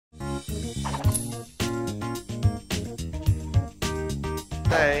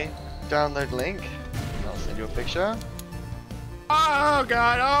Say, download link. I'll send you a picture. Oh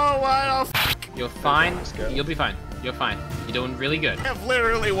god, oh what, oh f***. You're fine. You'll be fine. You're fine. You're doing really good. I have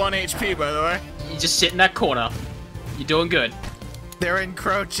literally 1 HP, by the way. You just sit in that corner. You're doing good. They're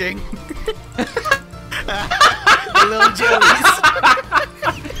encroaching. The little jellies.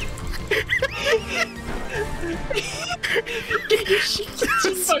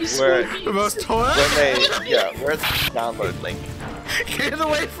 Where The most toy. where's the download link? Get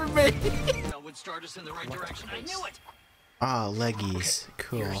away from me. That would start us in the right direction. I knew it. Oh, leggies.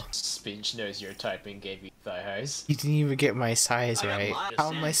 Cool. Speech knows your typing gave you thigh highs. You didn't even get my size right.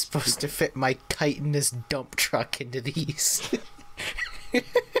 How am I supposed to fit my chitinous dump truck into these?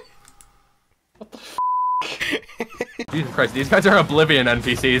 Jesus Christ, these guys are Oblivion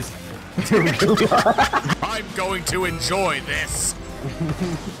NPCs. I'm going to enjoy this.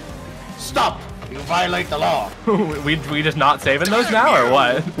 Stop! You violate the law. we just not saving those now, or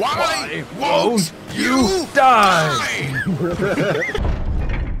what? Why won't you Die!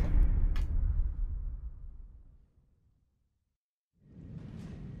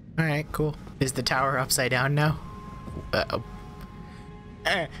 Alright, cool. Is the tower upside down now? Uh-oh.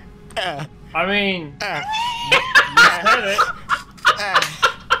 I mean, I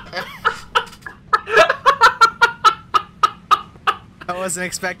wasn't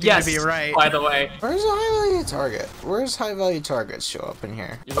expecting yes, to be right. by the way. Where's a high value target? Where's high value targets show up in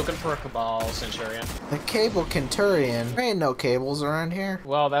here? You're looking for a Cabal Centurion. The Cable Centurion. There ain't no cables around here.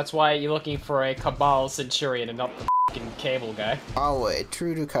 Well, that's why you're looking for a Cabal Centurion and not the f***ing cable guy. Always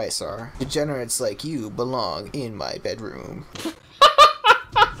true to Caesar. Degenerates like you belong in my bedroom.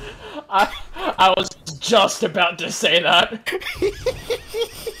 I was just about to say that.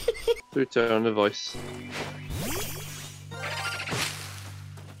 Through tone of voice.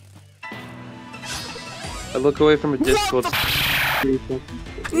 I look away from a Discord. No!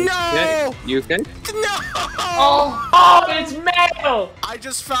 Okay, you okay? No! Oh, it's male! I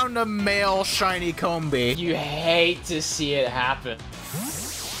just found a male shiny Combi. You hate to see it happen.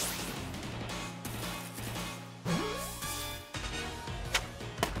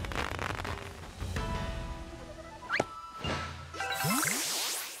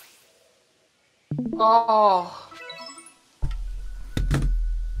 Oh.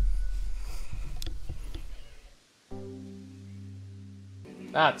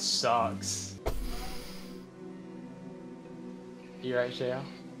 That sucks. You right, JL?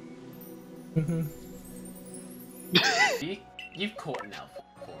 Mm-hmm. You've caught an elf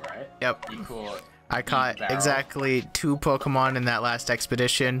before, right? Yep. You caught... I caught barrel. exactly 2 Pokemon in that last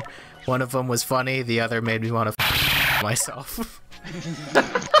expedition. One of them was funny, the other made me want to myself.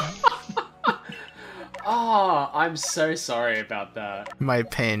 Oh, I'm so sorry about that. My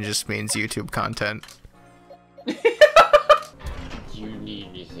pain just means YouTube content. You need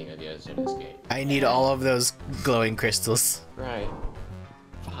anything at the other side of this gate. I need all of those glowing crystals. Right.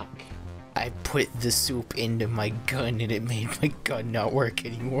 Fuck. I put the soup into my gun and it made my gun not work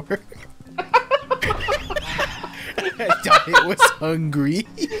anymore. I thought it was hungry.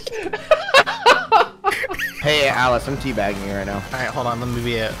 Hey Alice, I'm teabagging you right now. Alright, hold on, let me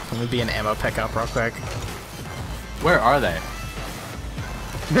be an ammo pickup real quick. Where are they?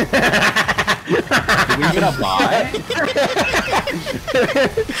 Did we get a bot?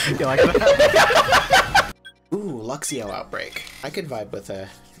 You like that? Ooh, Luxio outbreak. I could vibe with a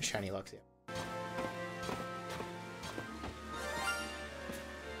shiny Luxio.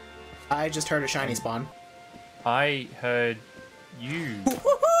 I just heard a shiny spawn. I heard you.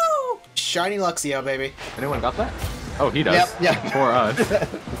 Shiny Luxio, baby. Anyone got that? Oh, he does. Yep, yeah. For us.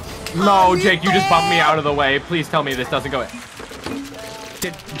 No, Jake, you just bumped me out of the way. Please tell me this doesn't go in.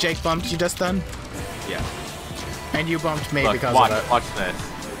 Did Jake bump you just then? Yeah. And you bumped me Look, because watch, of it. watch this.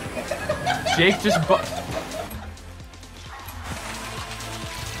 Jake just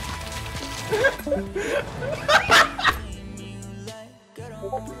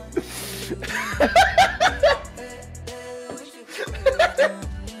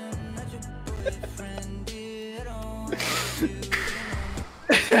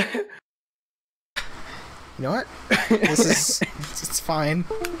You know what? This is... it's fine.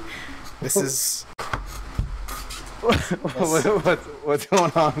 This is... What's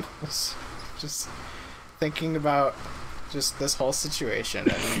going on? Just thinking about just this whole situation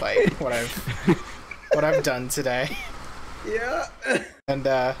and like what I've done today. Yeah. And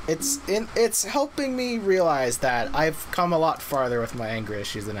it's helping me realize that I've come a lot farther with my anger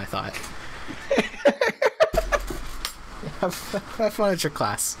issues than I thought. Have fun at your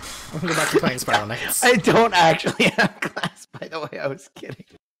class. I'm gonna go back to playing Spiral Knights. I don't actually have class, by the way. I was kidding.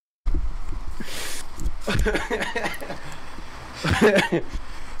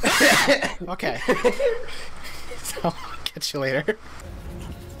 Okay. So, I'll catch you later.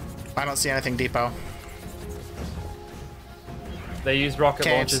 I don't see anything, Depot. They use rocket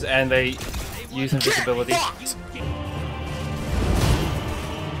Okay, launchers and they use invisibility. Fucked!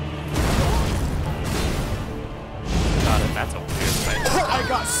 God, that's a weird thing. I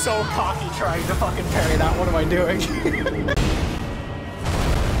got so cocky trying to fucking parry that. What am I doing?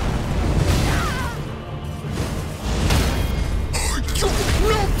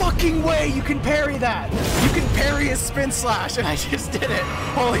 No fucking way you can parry that! You can parry a spin slash, and I just did it!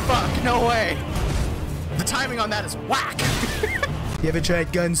 Holy fuck, no way! The timing on that is whack! You ever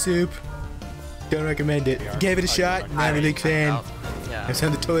tried gun soup? Don't recommend it. Gave it a shot, not a big fan. I was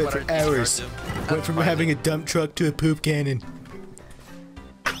on the toilet for hours. Went from having a dump truck to a poop cannon.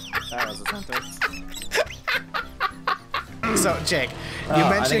 That was a sentence. So, Jake, you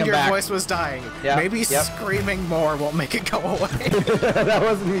mentioned your voice was dying. Yep, Maybe yep. screaming more won't make it go away. That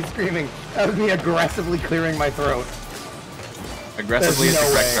wasn't me screaming. That was me aggressively clearing my throat. Aggressively is the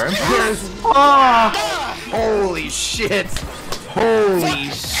correct term. Holy shit! Holy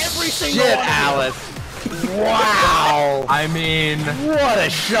shit, Alice! Wow! I mean, What a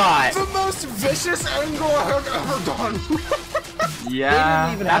shot! The most vicious angle I've ever done.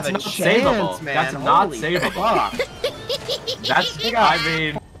 yeah, even that's have a not chance, savable. man. That's not Holy savable. fuck. That's, I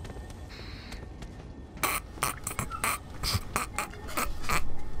mean,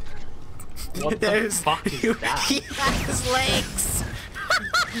 What the fuck is that? He has legs.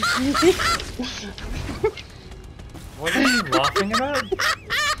 What are you laughing about?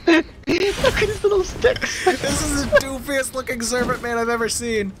 Look at his little sticks. This is the doofiest looking servant man I've ever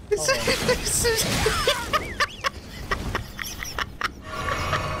seen.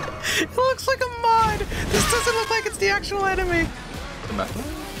 It looks like a mod. This doesn't look like it's the actual enemy.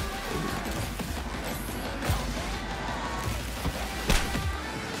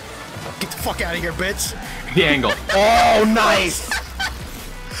 Get the fuck out of here, bitch. the angle. Oh, nice!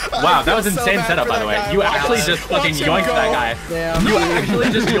 Wow, that was so insane bad setup, for by that the way. guy. You Watch actually him. just fucking Watch him yoinked go. that guy. Damn. You actually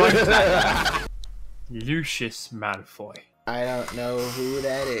just yoinked that guy. Lucius Malfoy. I don't know who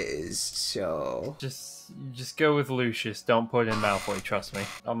that is, so... Just go with Lucius. Don't put in Malfoy, trust me.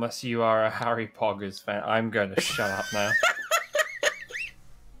 Unless you are a Harry Poggers fan. I'm gonna shut up now.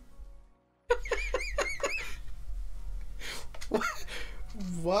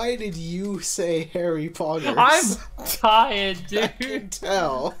 Why did you say Harry Poggers? I'm tired, I can dude.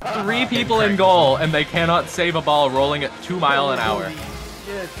 tell. 3 people in goal, and they cannot save a ball rolling at 2 miles an hour.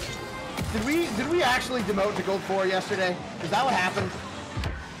 Shit. Did we actually demote to Gold 4 yesterday? Is that what happened?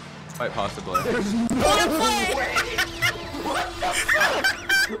 Quite possibly.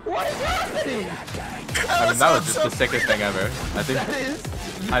 What is happening? I mean, that was just the sickest thing ever. I think.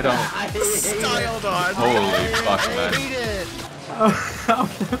 I don't. Styled on. Holy fuck, I man. hate it.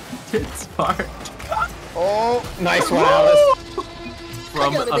 It's smart. Oh, nice one, Alice.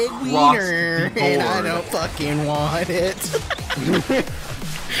 From I got a big across wiener, the and I board. don't fucking want it.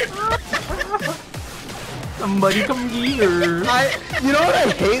 Somebody come here. You know what I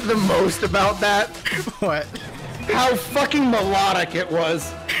hate the most about that? What? How fucking melodic it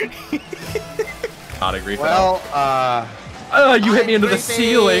was. Not agree. Well, You hit me into the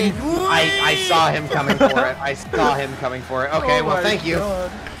ceiling. I saw him coming for it. I saw him coming for it. Okay, Oh well, my thank you.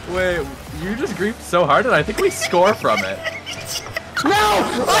 God. Wait, you just griefed so hard, and I think we score from it. No!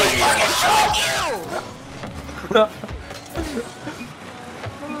 I fucking shot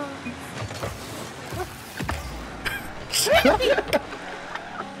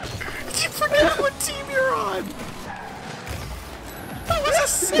You forget what team you're on. That was a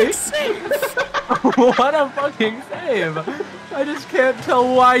sick save. What a fucking save! I just can't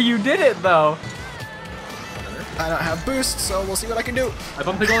tell why you did it, though. I don't have boost, so we'll see what I can do. I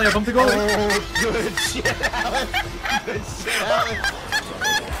bumped the goalie, I bumped the goalie. Oh, good shit, Alice. Good shit, Alice.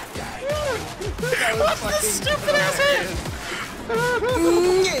 What's this stupid ass hit?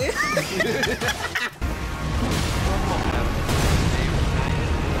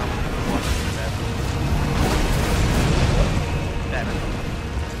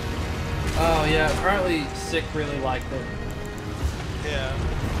 Oh yeah, apparently Sick really liked it. Yeah.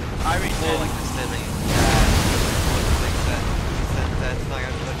 I mean, more like the silly. That's not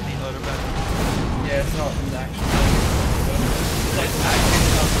gonna touch the other better. Yeah, it's not an action. It's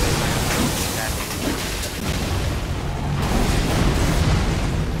like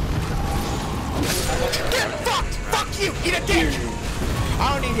Get fucked! Fuck you! Eat a dick!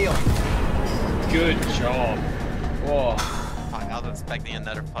 I don't need healing. good job. Whoa. Fuck, I was expecting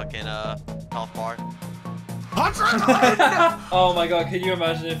another fucking health bar. Oh my god, can you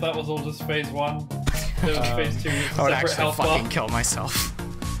imagine if that was all just phase 1? phase 2 I would separate actually health fucking bar. kill myself.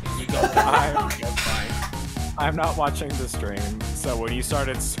 You got that. You're fine. I'm not watching the stream, so when you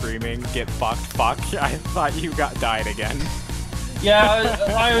started screaming, "Get fucked, fuck," I thought you died again. Yeah,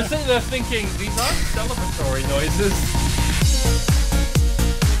 I was sitting there thinking, these aren't celebratory noises.